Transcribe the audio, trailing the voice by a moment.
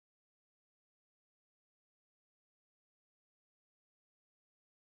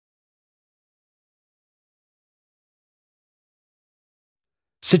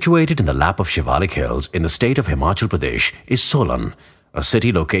Situated in the lap of Shivalik Hills in the state of Himachal Pradesh is Solan, a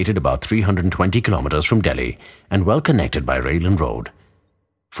city located about 320 kilometers from Delhi and well connected by rail and road.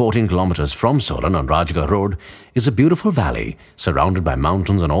 14 kilometers from Solan on Rajgarh Road is a beautiful valley surrounded by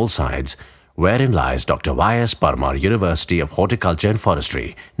mountains on all sides, wherein lies Dr. Y.S. Parmar University of Horticulture and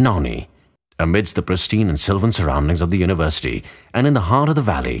Forestry, Nauni. Amidst the pristine and sylvan surroundings of the university and in the heart of the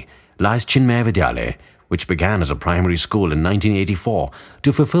valley lies Chinmaya Vidyalaya, which began as a primary school in 1984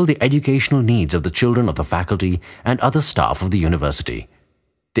 to fulfill the educational needs of the children of the faculty and other staff of the university.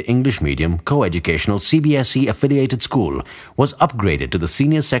 The English medium co-educational CBSE affiliated school was upgraded to the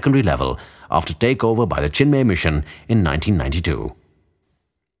senior secondary level after takeover by the Chinmaya Mission in 1992.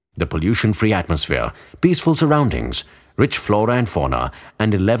 The pollution-free atmosphere, peaceful surroundings, rich flora and fauna,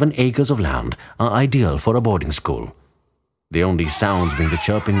 and 11 acres of land are ideal for a boarding school. The only sounds being the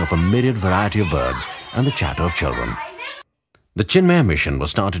chirping of a myriad variety of birds and the chatter of children. The Chinmaya Mission was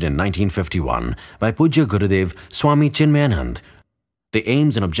started in 1951 by Pujya Gurudev Swami Chinmayanand. The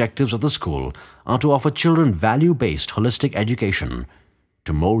aims and objectives of the school are to offer children value-based holistic education,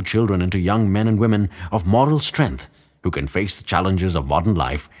 to mold children into young men and women of moral strength who can face the challenges of modern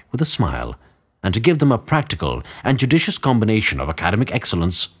life with a smile, and to give them a practical and judicious combination of academic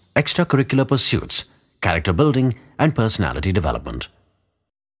excellence, extracurricular pursuits, character building, and personality development.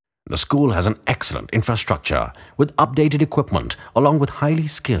 The school has an excellent infrastructure with updated equipment along with highly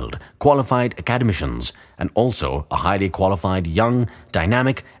skilled, qualified academicians and also a highly qualified young,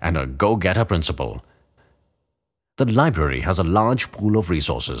 dynamic and a go-getter principal. The library has a large pool of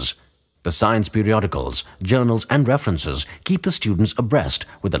resources. The science periodicals, journals and references keep the students abreast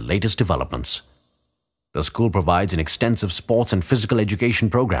with the latest developments. The school provides an extensive sports and physical education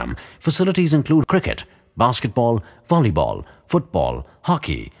program. Facilities include cricket, basketball, volleyball, football,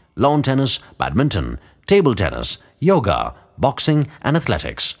 hockey, lawn tennis, badminton, table tennis, yoga, boxing and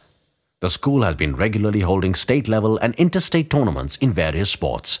athletics. The school has been regularly holding state-level and interstate tournaments in various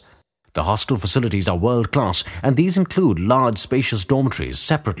sports. The hostel facilities are world-class and these include large spacious dormitories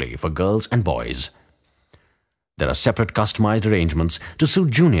separately for girls and boys. There are separate customized arrangements to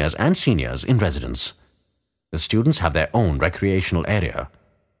suit juniors and seniors in residence. The students have their own recreational area.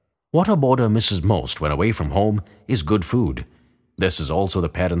 What a boarder misses most when away from home is good food. This is also the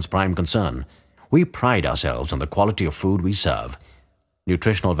parents' prime concern. We pride ourselves on the quality of food we serve.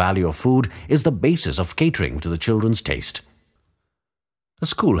 Nutritional value of food is the basis of catering to the children's taste. The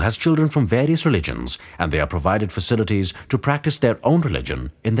school has children from various religions and they are provided facilities to practice their own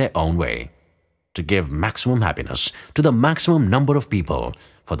religion in their own way. To give maximum happiness to the maximum number of people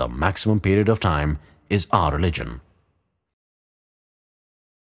for the maximum period of time is our religion.